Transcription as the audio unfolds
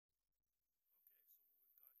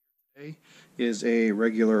Is a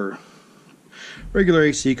regular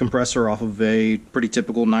AC compressor off of a pretty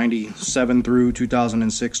typical 97 through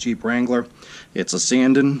 2006 Jeep Wrangler. It's a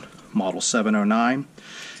Sanden model 709,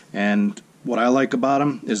 and what I like about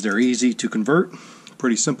them is they're easy to convert,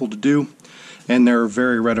 pretty simple to do, and they're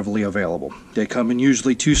very readily available. They come in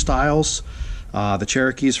usually two styles. The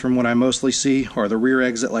Cherokees, from what I mostly see, are the rear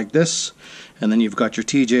exit like this, and then you've got your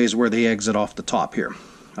TJs where they exit off the top here.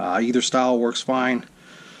 Either style works fine.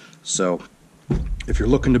 So if you're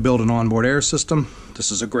looking to build an onboard air system,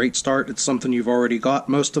 this is a great start. It's something you've already got,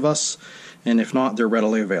 most of us, and if not, they're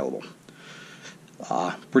readily available.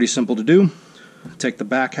 Pretty simple to do. Take the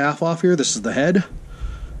back half off here. This is the head.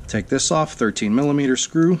 Take this off, 13mm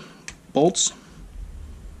screw bolts.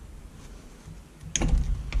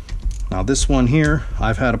 Now this one here,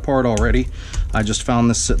 I've had apart already. I just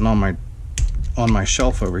found this sitting on my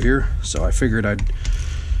shelf over here, so I figured I'd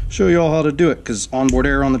show you all how to do it, because onboard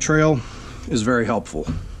air on the trail is very helpful.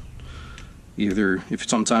 Either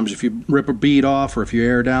sometimes if you rip a bead off, or if you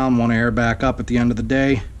air down, want to air back up at the end of the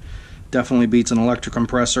day, definitely beats an electric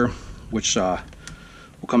compressor, which we'll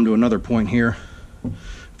come to another point here.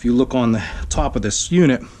 If you look on the top of this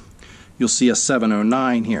unit, you'll see a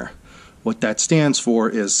 709 here. What that stands for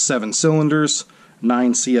is 7 cylinders,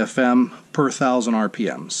 9 CFM per 1,000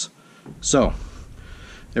 RPMs. So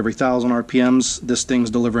every 1,000 RPMs, this thing's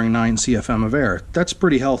delivering 9 CFM of air. That's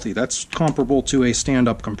pretty healthy. That's comparable to a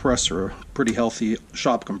stand-up compressor, a pretty healthy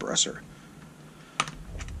shop compressor.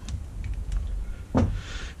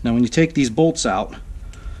 Now when you take these bolts out,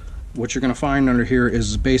 what you're going to find under here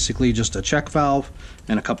is basically just a check valve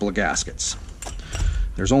and a couple of gaskets.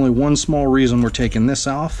 There's only one small reason we're taking this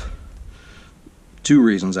off. Two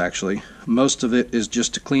reasons actually. Most of it is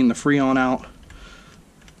just to clean the Freon out.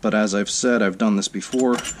 But as I've said, I've done this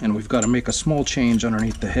before, and we've got to make a small change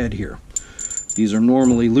underneath the head here. These are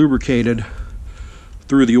normally lubricated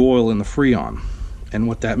through the oil in the Freon. And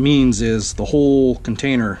what that means is the whole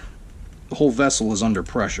container, the whole vessel is under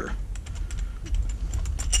pressure.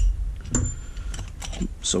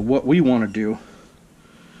 So what we want to do,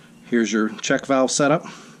 here's your check valve setup.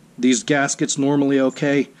 These gaskets normally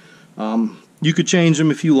okay. You could change them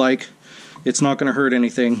if you like. It's not going to hurt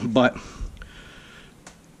anything, but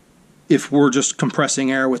if we're just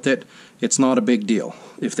compressing air with it, it's not a big deal.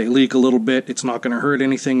 If they leak a little bit, it's not going to hurt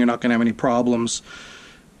anything. You're not going to have any problems.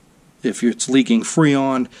 If it's leaking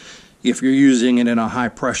Freon, if you're using it in a high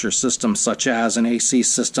pressure system such as an AC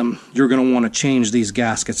system, you're going to want to change these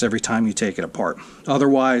gaskets every time you take it apart.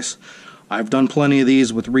 Otherwise, I've done plenty of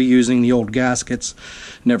these with reusing the old gaskets.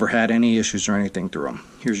 Never had any issues or anything through them.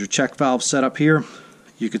 Here's your check valve setup here.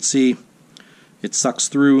 You could see it sucks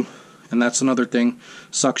through. And that's another thing,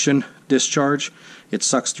 suction, discharge. It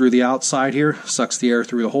sucks through the outside here, sucks the air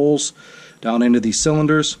through the holes, down into these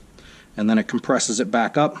cylinders, and then it compresses it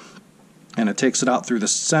back up, and it takes it out through the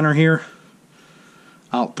center here,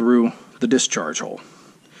 out through the discharge hole.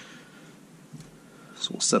 So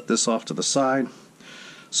we'll set this off to the side.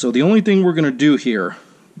 So the only thing we're going to do here,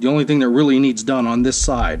 the only thing that really needs done on this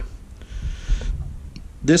side,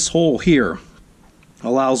 this hole here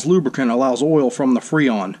allows lubricant, allows oil from the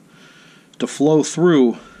Freon to flow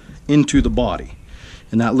through into the body,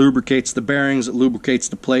 and that lubricates the bearings, it lubricates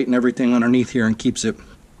the plate and everything underneath here and keeps it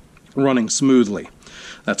running smoothly.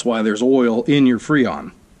 That's why there's oil in your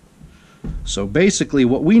Freon. So basically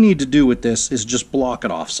what we need to do with this is just block it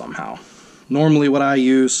off somehow. Normally what I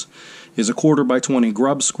use is a 1/4x20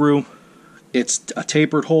 grub screw. It's a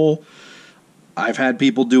tapered hole. I've had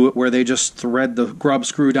people do it where they just thread the grub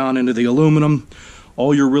screw down into the aluminum.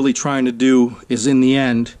 All you're really trying to do is, in the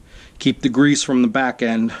end, keep the grease from the back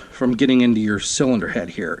end from getting into your cylinder head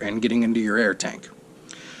here and getting into your air tank.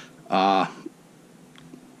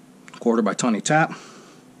 1/4x20 tap.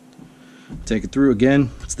 Take it through again.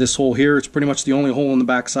 It's this hole here. It's pretty much the only hole in the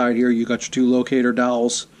back side here. You got your 2 locator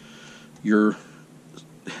dowels, your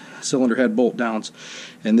cylinder head bolt downs,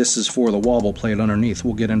 and this is for the wobble plate underneath.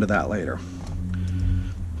 We'll get into that later.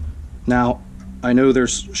 Now, I know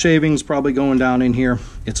there's shavings probably going down in here.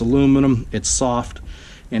 It's aluminum, it's soft.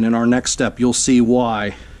 And in our next step, you'll see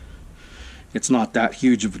why it's not that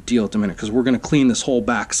huge of a deal at the minute, because we're going to clean this whole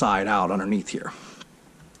back side out underneath here.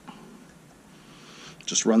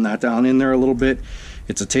 Just run that down in there a little bit.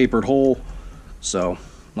 It's a tapered hole, so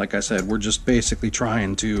like I said, we're just basically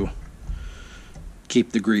trying to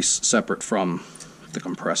keep the grease separate from the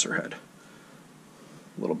compressor head.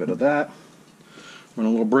 A little bit of that. Run a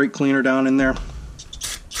little brake cleaner down in there.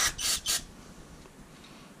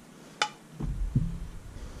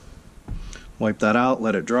 Wipe that out,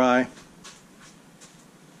 let it dry.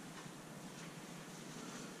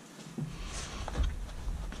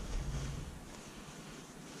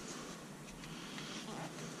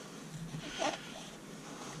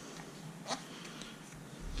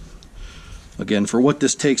 Again, for what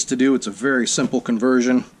this takes to do, it's a very simple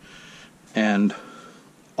conversion, and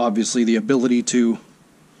obviously the ability to,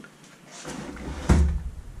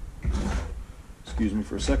 excuse me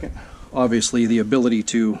for a second, obviously the ability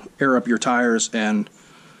to air up your tires, and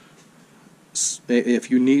if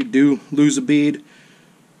you do lose a bead,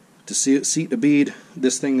 to seat a bead,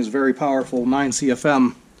 this thing is very powerful, 9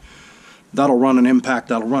 CFM. That'll run an impact,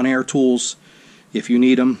 that'll run air tools if you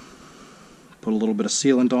need them. Put a little bit of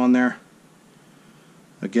sealant on there.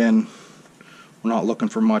 Again, we're not looking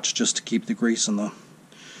for much, just to keep the grease and the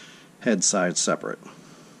head side separate.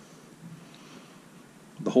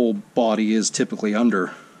 The whole body is typically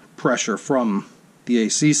under pressure from the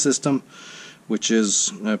AC system, which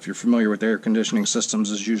is, if you're familiar with air conditioning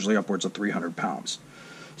systems, is usually upwards of 300 pounds.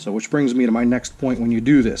 So which brings me to my next point. When you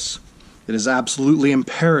do this, it is absolutely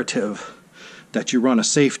imperative that you run a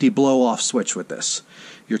safety blow-off switch with this.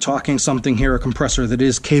 You're talking something here, a compressor that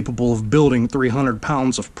is capable of building 300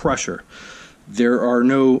 pounds of pressure. There are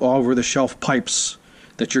no over-the-shelf pipes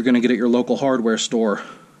that you're going to get at your local hardware store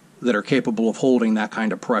that are capable of holding that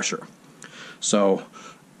kind of pressure. So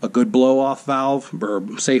a good blow-off valve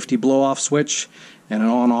or safety blow-off switch and an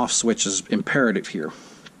on-off switch is imperative here.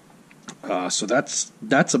 So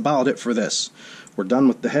that's about it for this. We're done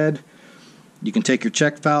with the head. You can take your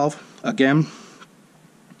check valve. Again,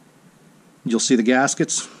 you'll see the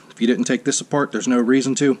gaskets. If you didn't take this apart, there's no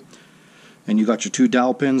reason to. And you got your 2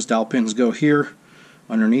 dowel pins. Dowel pins go here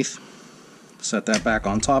underneath. Set that back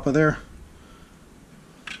on top of there.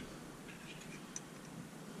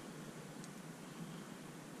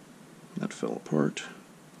 That fell apart.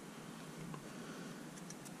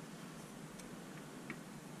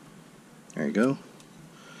 There you go.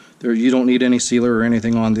 There, you don't need any sealer or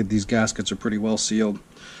anything on these gaskets are pretty well sealed.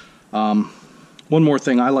 One more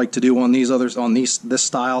thing I like to do on these others, on this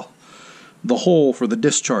style, the hole for the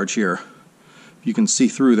discharge here, you can see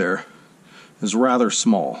through there, is rather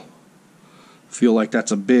small. Feel like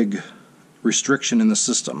that's a big restriction in the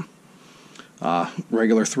system.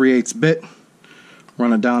 Regular 3/8 bit,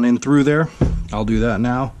 run it down in through there. I'll do that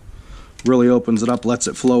now. Really opens it up, lets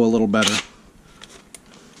it flow a little better.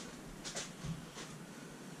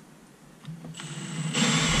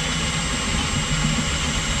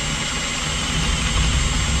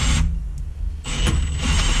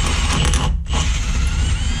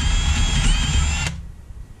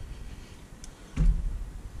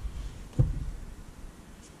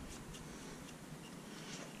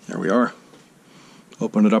 There we are.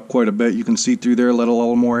 Open it up quite a bit. You can see through there, let a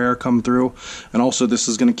little more air come through. And also this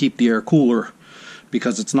is going to keep the air cooler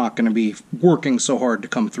because it's not going to be working so hard to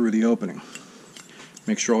come through the opening.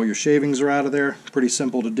 Make sure all your shavings are out of there. Pretty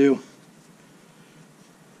simple to do.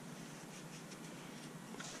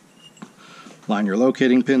 Line your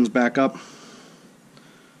locating pins back up.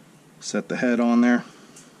 Set the head on there.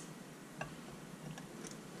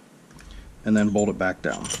 And then bolt it back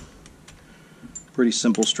down. Pretty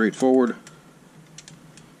simple, straightforward,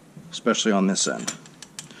 especially on this end.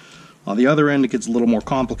 On the other end, it gets a little more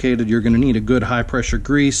complicated. You're going to need a good high pressure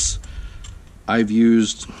grease. I've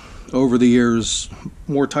used, over the years,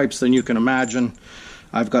 more types than you can imagine.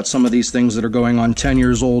 I've got some of these things that are going on 10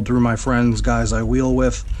 years old through my friends, guys I wheel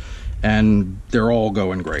with, and they're all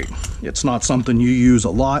going great. It's not something you use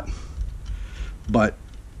a lot, but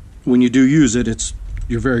when you do use it,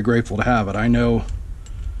 you're very grateful to have it. I know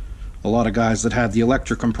a lot of guys that have the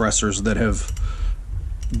electric compressors that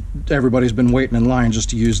everybody's been waiting in line just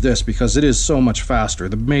to use this because it is so much faster.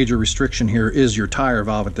 The major restriction here is your tire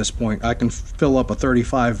valve at this point. I can fill up a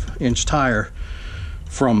 35-inch tire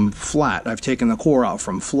from flat. I've taken the core out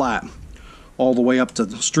from flat all the way up to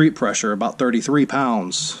the street pressure, about 33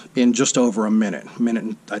 pounds, in just over a minute.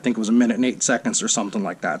 I think it was 1 minute and 8 seconds or something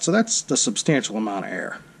like that. So that's a substantial amount of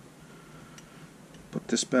air. Put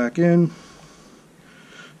this back in.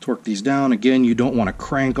 Torque these down. Again, you don't want to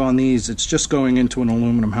crank on these. It's just going into an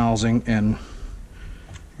aluminum housing and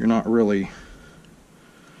you're not really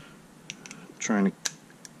trying to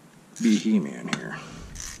be He-Man here.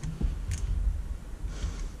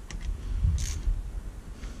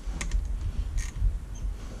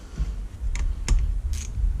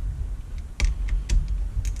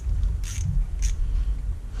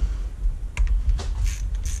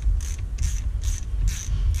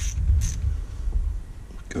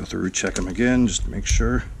 Go through, check them again, just to make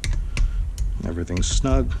sure everything's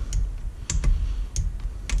snug.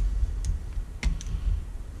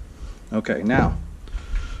 Okay, now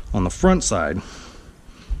on the front side,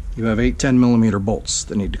 you have 8 10mm bolts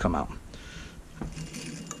that need to come out.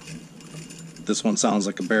 This one sounds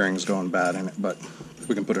like a bearing's going bad in it, but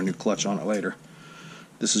we can put a new clutch on it later.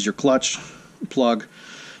 This is your clutch plug.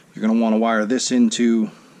 You're going to want to wire this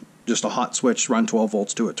into just a hot switch, run 12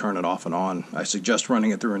 volts to it, turn it off and on. I suggest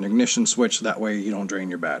running it through an ignition switch, that way you don't drain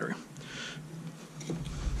your battery.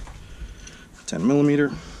 10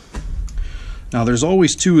 millimeter. Now there's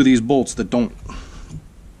always two of these bolts that don't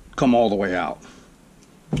come all the way out.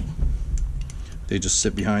 They just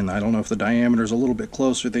sit behind, I don't know if the diameter is a little bit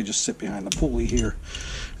closer, they just sit behind the pulley here,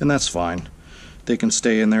 and that's fine. They can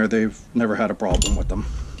stay in there, they've never had a problem with them.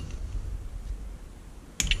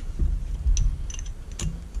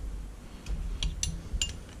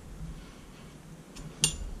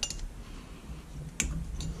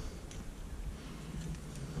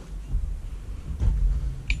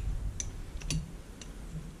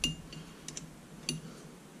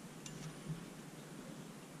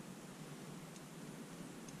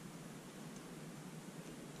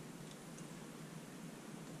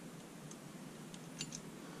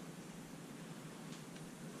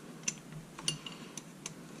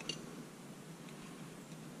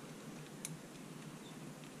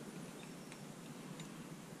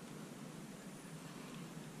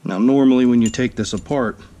 Now normally when you take this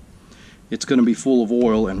apart, it's going to be full of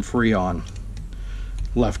oil and freon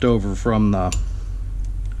left over from the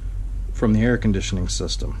air conditioning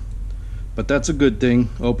system. But that's a good thing.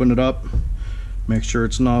 Open it up, make sure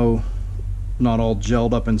it's not all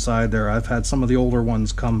gelled up inside there. I've had some of the older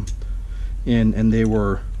ones come in and the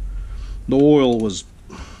oil was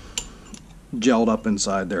gelled up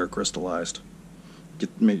inside there, crystallized.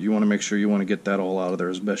 You want to make sure you want to get that all out of there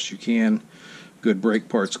as best you can. Good brake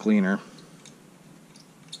parts cleaner.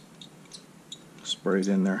 Spray it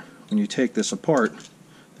in there. When you take this apart,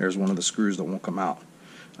 there's one of the screws that won't come out.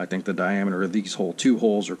 I think the diameter of these two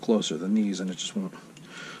holes are closer than these, and it just won't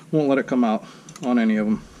let it come out on any of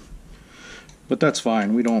them. But that's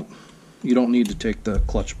fine. You don't need to take the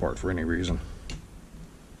clutch apart for any reason.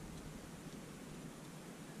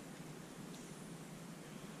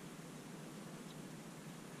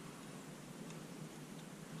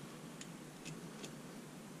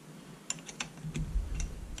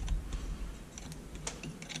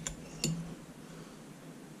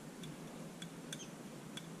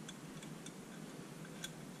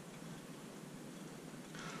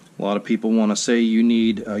 A lot of people want to say you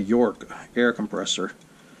need a York air compressor,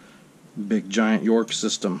 big giant York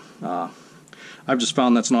system. I've just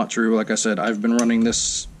found that's not true. Like I said, I've been running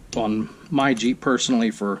this on my Jeep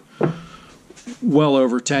personally for well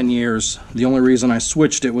over 10 years. The only reason I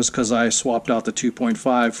switched it was because I swapped out the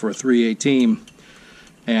 2.5 for a 318,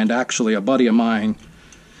 and actually a buddy of mine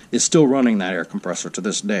is still running that air compressor to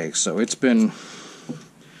this day. So it's been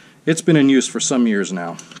in use for some years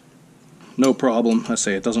now. No problem. I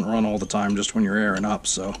say it doesn't run all the time, just when you're airing up,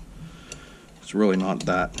 so it's really not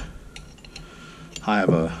that high of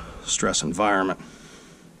a stress environment.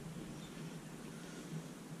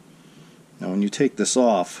 Now when you take this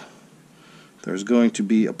off, there's going to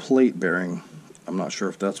be a plate bearing. I'm not sure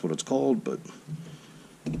if that's what it's called, but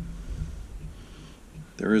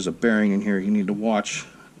there is a bearing in here you need to watch.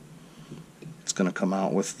 It's going to come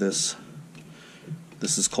out with this.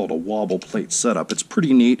 This is called a wobble plate setup. It's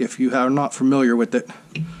pretty neat. If you are not familiar with it,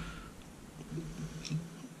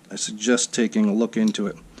 I suggest taking a look into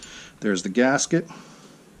it. There's the gasket.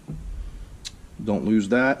 Don't lose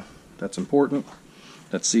that. That's important.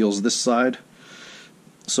 That seals this side.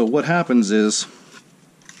 So what happens is,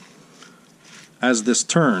 as this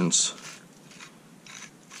turns,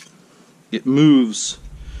 it moves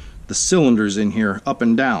the cylinders in here up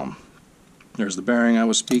and down. There's the bearing I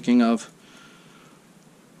was speaking of.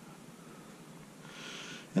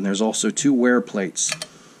 And there's also two wear plates,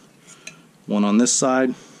 one on this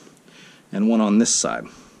side and one on this side.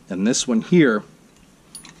 And this one here,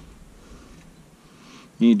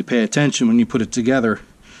 you need to pay attention when you put it together.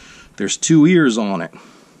 There's two ears on it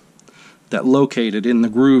that located in the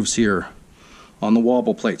grooves here on the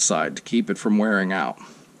wobble plate side to keep it from wearing out.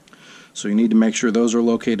 So you need to make sure those are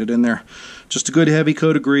located in there. Just a good heavy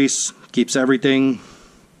coat of grease keeps everything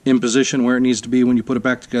in position where it needs to be when you put it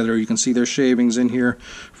back together. You can see there's shavings in here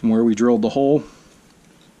from where we drilled the hole.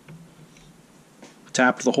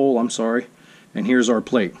 Tapped the hole, I'm sorry. And here's our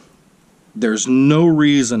plate. There's no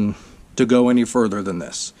reason to go any further than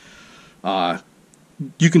this.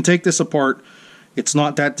 You can take this apart. It's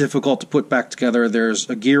not that difficult to put back together. There's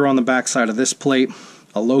a gear on the back side of this plate,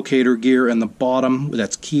 a locator gear in the bottom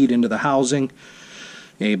that's keyed into the housing,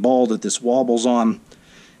 a ball that this wobbles on,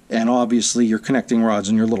 and obviously your connecting rods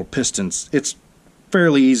and your little pistons. It's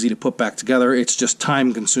fairly easy to put back together. It's just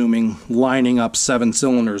time consuming lining up 7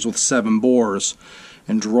 cylinders with 7 bores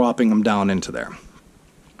and dropping them down into there.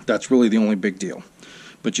 That's really the only big deal.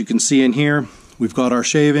 But you can see in here we've got our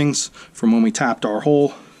shavings from when we tapped our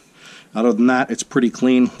hole. Other than that, it's pretty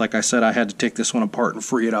clean. Like I said, I had to take this one apart and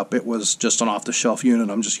free it up. It was just an off-the-shelf unit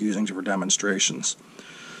I'm just using for demonstrations.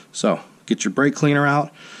 So, get your brake cleaner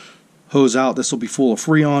out, hose out. This will be full of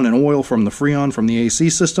Freon and oil from the Freon from the AC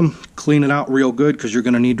system. Clean it out real good because you're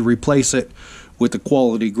going to need to replace it with the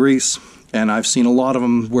quality grease. And I've seen a lot of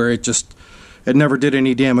them where it never did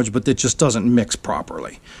any damage, but it just doesn't mix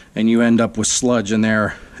properly. And you end up with sludge in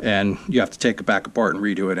there, and you have to take it back apart and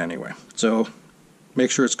redo it anyway. So make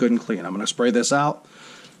sure it's good and clean. I'm going to spray this out,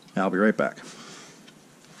 and I'll be right back.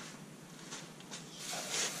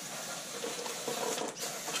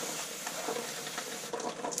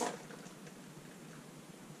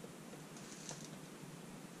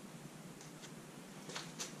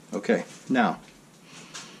 Okay, now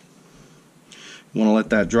you want to let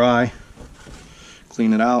that dry,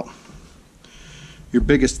 clean it out. Your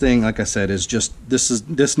biggest thing, like I said, is just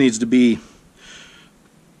this needs to be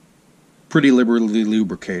pretty liberally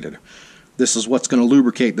lubricated. This is what's going to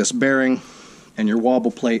lubricate this bearing and your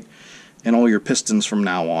wobble plate and all your pistons from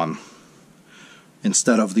now on,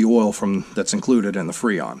 instead of the oil that's included in the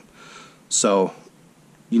Freon. So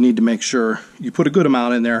you need to make sure you put a good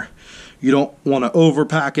amount in there. You don't want to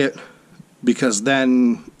overpack it, because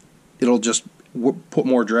then it'll just put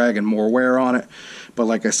more drag and more wear on it. But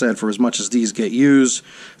like I said, for as much as these get used,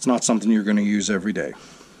 it's not something you're going to use every day.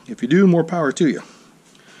 If you do, more power to you.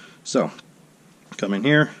 So come in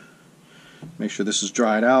here, make sure this is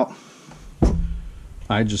dried out.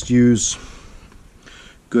 I just use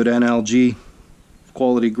good NLG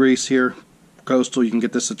quality grease here, Coastal. You can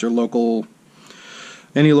get this at your local,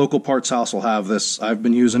 any local parts house will have this. I've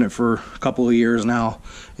been using it for a couple of years now.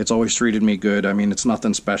 It's always treated me good. I mean, it's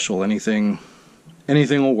nothing special. Anything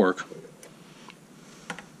will work.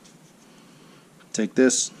 Take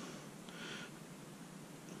this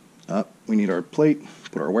up. We need our plate.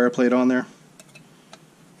 Put our wear plate on there.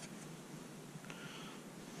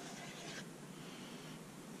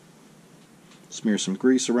 Smear some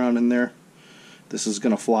grease around in there. This is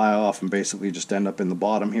going to fly off and basically just end up in the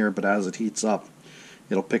bottom here, but as it heats up,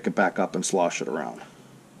 it'll pick it back up and slosh it around.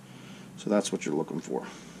 So that's what you're looking for.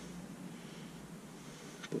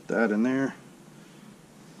 Put that in there.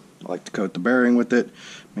 I like to coat the bearing with it,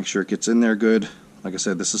 make sure it gets in there good. Like I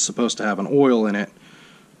said, this is supposed to have an oil in it,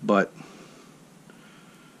 but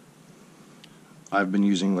I've been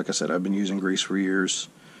using, like I said, I've been using grease for years.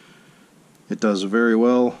 It does very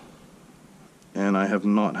well, and I have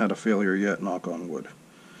not had a failure yet, knock on wood.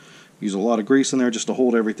 Use a lot of grease in there just to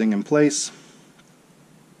hold everything in place,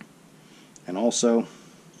 and also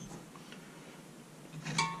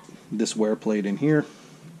this wear plate in here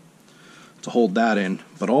to hold that in.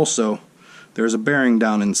 But also there's a bearing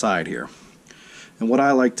down inside here, and what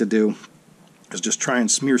I like to do is just try and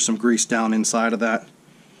smear some grease down inside of that,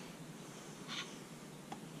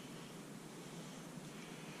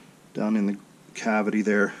 down in the cavity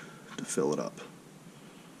there, to fill it up.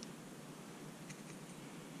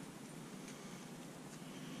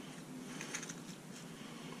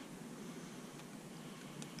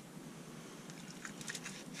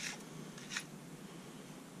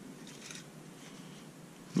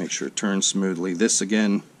 Make sure it turns smoothly. This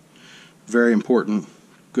again, very important.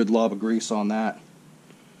 Good lob of grease on that.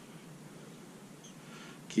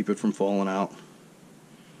 Keep it from falling out.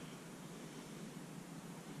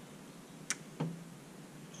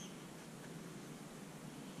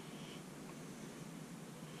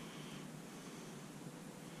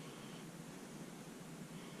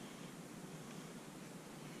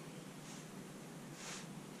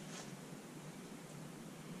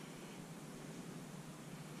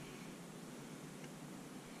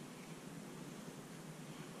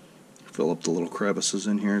 Fill up the little crevices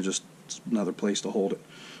in here, just another place to hold it.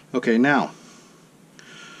 Okay, now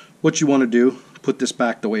what you want to do, put this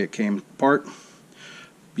back the way it came apart.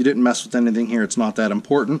 You didn't mess with anything here, it's not that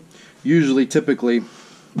important. Usually, typically,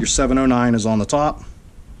 your 709 is on the top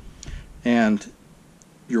and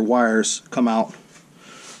your wires come out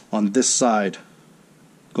on this side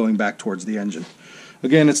going back towards the engine.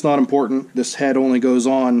 Again, it's not important. This head only goes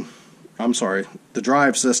on, the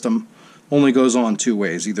drive system only goes on two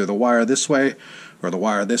ways, either the wire this way or the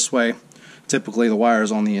wire this way. Typically the wire is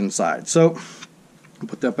on the inside. So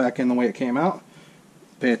put that back in the way it came out.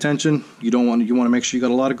 Pay attention. You want to make sure you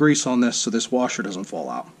got a lot of grease on this so this washer doesn't fall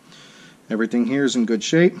out. Everything here is in good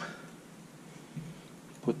shape.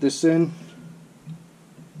 Put this in.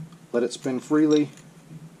 Let it spin freely.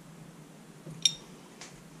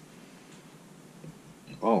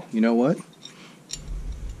 Oh, you know what?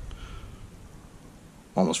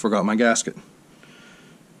 Almost forgot my gasket.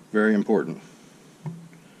 Very important.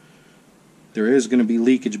 There is going to be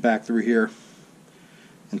leakage back through here,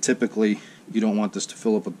 and typically you don't want this to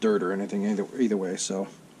fill up with dirt or anything either way, so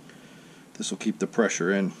this will keep the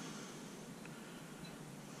pressure in.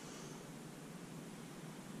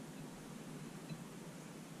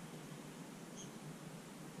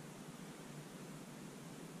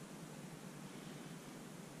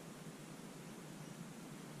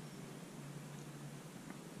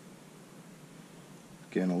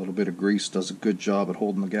 Again, a little bit of grease does a good job at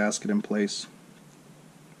holding the gasket in place.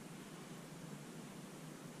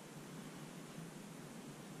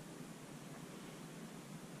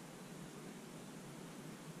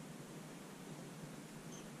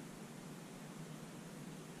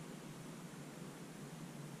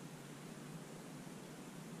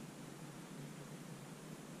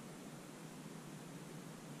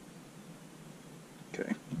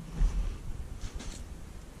 Okay.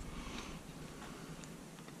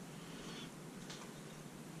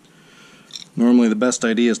 Normally the best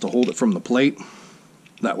idea is to hold it from the plate.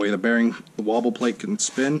 That way the bearing, the wobble plate can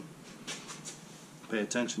spin. Pay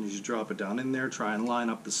attention as you drop it down in there. Try and line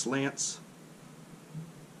up the slants.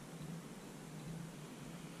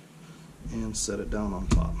 And set it down on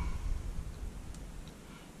top.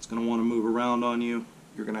 It's going to want to move around on you.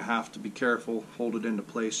 You're going to have to be careful. Hold it into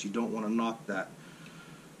place. You don't want to knock that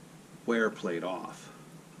wear plate off.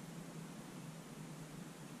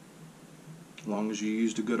 As long as you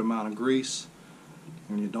used a good amount of grease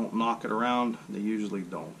and you don't knock it around, they usually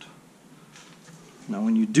don't. Now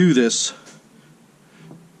when you do this,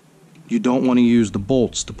 you don't want to use the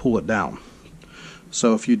bolts to pull it down.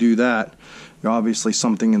 So if you do that, obviously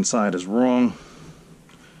something inside is wrong.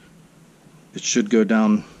 It should go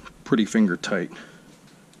down pretty finger tight.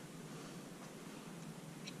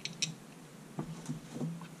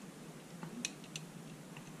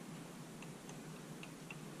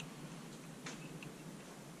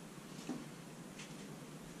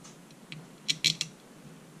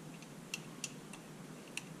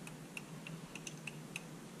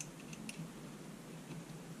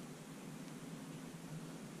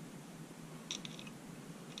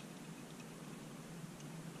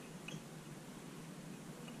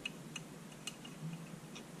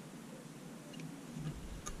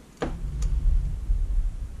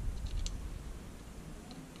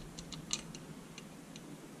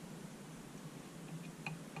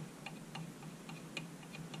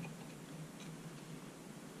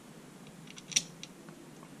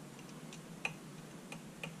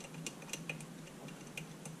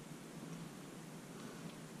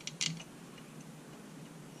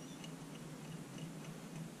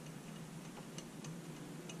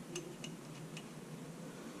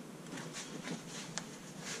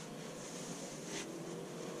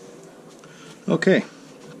 Okay,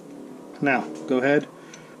 now go ahead,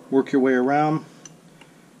 work your way around.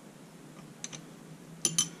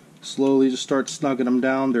 Slowly just start snugging them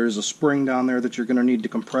down. There's a spring down there that you're going to need to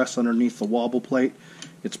compress underneath the wobble plate.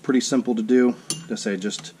 It's pretty simple to do.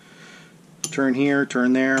 Just turn here,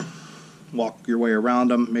 turn there, walk your way around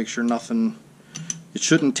them, make sure nothing, it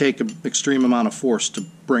shouldn't take an extreme amount of force to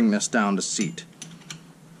bring this down to seat.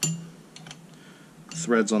 The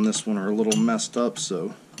threads on this one are a little messed up,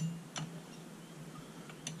 so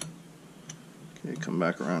okay, come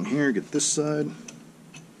back around here, get this side.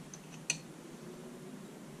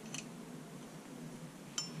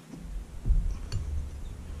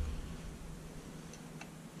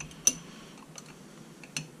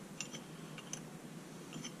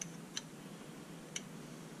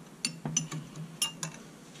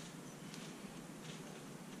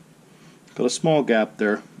 Got a small gap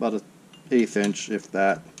there, about an 1/8 inch, if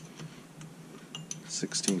that,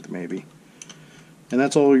 1/16 maybe. And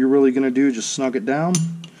that's all you're really going to do, just snug it down,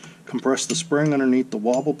 compress the spring underneath the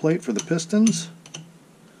wobble plate for the pistons.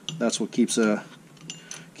 That's what keeps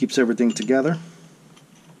everything together,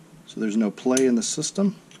 so there's no play in the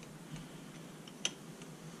system.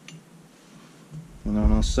 And then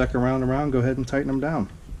on a second round around, go ahead and tighten them down.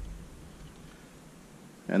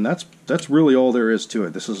 And that's really all there is to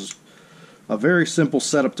it. This is a very simple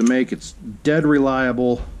setup to make. It's dead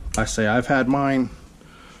reliable. I say I've had mine.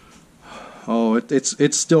 Oh,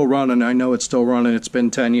 it's still running. I know it's still running. It's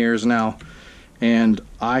been 10 years now, and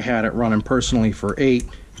I had it running personally for 8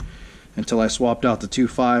 until I swapped out the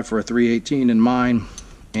 2.5 for a 318 in mine.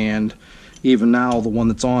 And even now, the one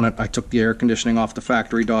that's on it, I took the air conditioning off the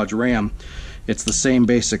factory Dodge Ram. It's the same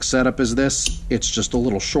basic setup as this. It's just a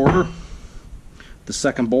little shorter. The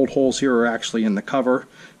second bolt holes here are actually in the cover,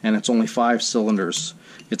 and it's only 5 cylinders.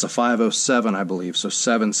 It's a 507, I believe, so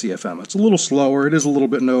 7 CFM. It's a little slower. It is a little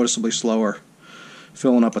bit noticeably slower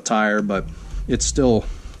filling up a tire, but it's still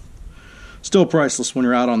priceless when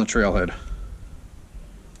you're out on the trailhead.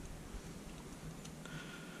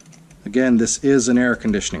 Again, this is an air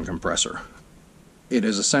conditioning compressor. It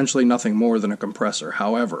is essentially nothing more than a compressor.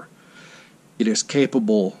 However, it is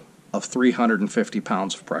capable of 350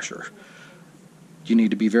 pounds of pressure. You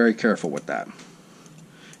need to be very careful with that.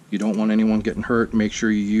 You don't want anyone getting hurt. Make sure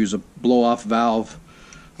you use a blow-off valve.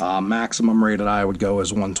 Maximum rated I would go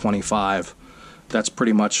is 125. That's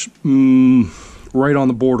pretty much right on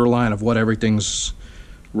the borderline of what everything's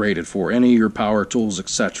rated for. Any of your power tools,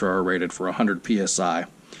 etc., are rated for 100 psi.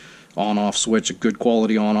 On-off switch, a good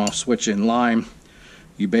quality on-off switch in line.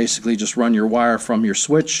 You basically just run your wire from your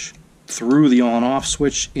switch through the on-off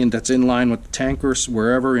switch that's in line with the tankers,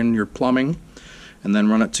 wherever in your plumbing, and then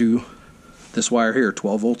run it to this wire here.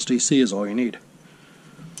 12 volts DC is all you need.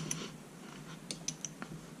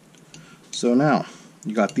 So now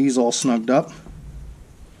you got these all snugged up.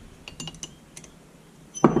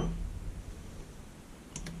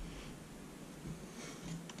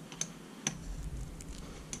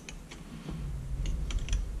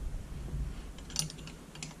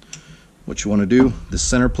 What you want to do, this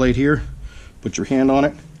center plate here, put your hand on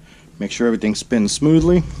it, make sure everything spins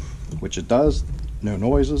smoothly, which it does, no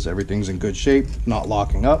noises, everything's in good shape, not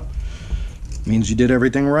locking up, means you did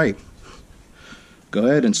everything right. Go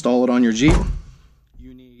ahead, install it on your Jeep.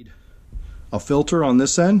 You need a filter on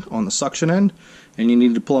this end, on the suction end, and you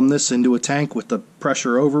need to plumb this into a tank with the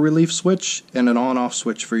pressure over relief switch and an on-off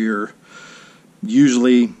switch for your,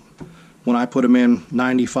 usually when I put them in,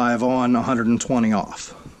 95 on, 120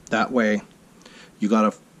 off. That way you got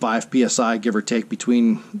a 5 psi give or take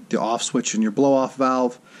between the off switch and your blow off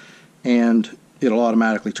valve, and it'll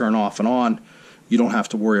automatically turn off and on. You don't have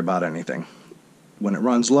to worry about anything. When it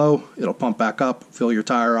runs low, it'll pump back up, fill your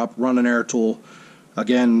tire up, run an air tool.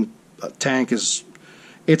 Again, a tank is,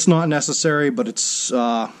 it's not necessary, but it's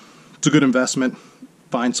a good investment.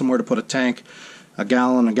 Find somewhere to put a tank, a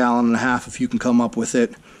gallon and a half if you can come up with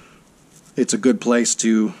it. It's a good place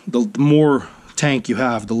to, the more tank you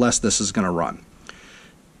have, the less this is going to run.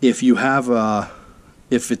 If you have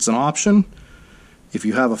if it's an option, if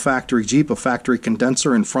you have a factory Jeep, a factory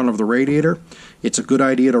condenser in front of the radiator, it's a good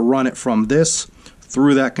idea to run it from this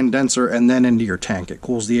through that condenser and then into your tank. It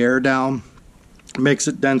cools the air down, makes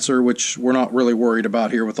it denser, which we're not really worried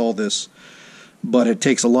about here with all this, but it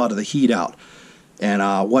takes a lot of the heat out.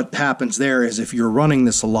 And what happens there is, if you're running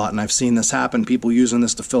this a lot, and I've seen this happen, people using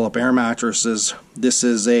this to fill up air mattresses, this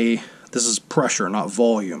is pressure, not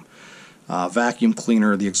volume. Vacuum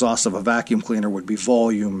cleaner, the exhaust of a vacuum cleaner would be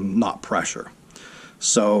volume, not pressure.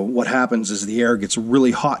 So what happens is the air gets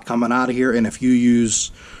really hot coming out of here, and if you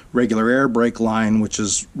use regular air brake line, which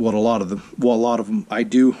is what a lot of them I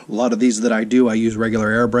do, a lot of these that I do, I use regular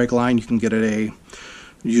air brake line. You can get it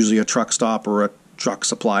usually a truck stop or a truck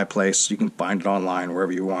supply place. You can find it online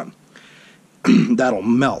wherever you want. That'll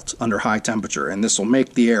melt under high temperature, and this will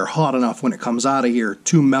make the air hot enough when it comes out of here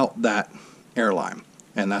to melt that airline,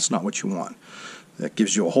 and that's not what you want. That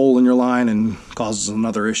gives you a hole in your line and causes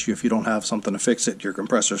another issue. If you don't have something to fix it, your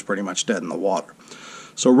compressor is pretty much dead in the water.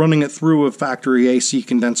 So running it through a factory AC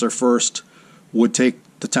condenser first would take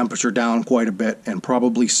the temperature down quite a bit and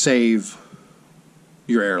probably save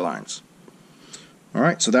your airlines.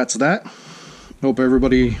 Alright, so that's that. Hope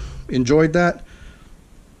everybody enjoyed that.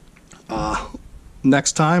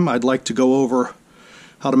 Next time I'd like to go over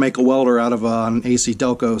how to make a welder out of an AC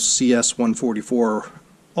Delco CS144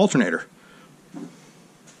 alternator.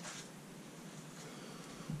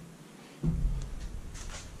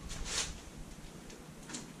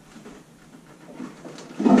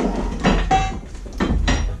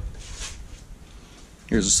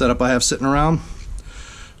 Here's the setup I have sitting around.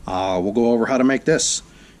 We'll go over how to make this.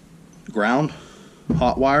 Ground,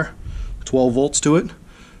 hot wire, 12 volts to it.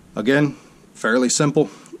 Again, fairly simple,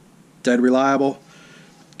 dead reliable,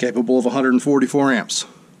 capable of 144 amps.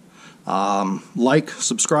 Like,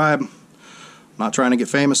 subscribe. I'm not trying to get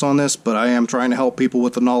famous on this, but I am trying to help people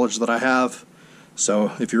with the knowledge that I have.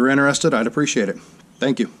 So if you're interested, I'd appreciate it.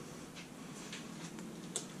 Thank you.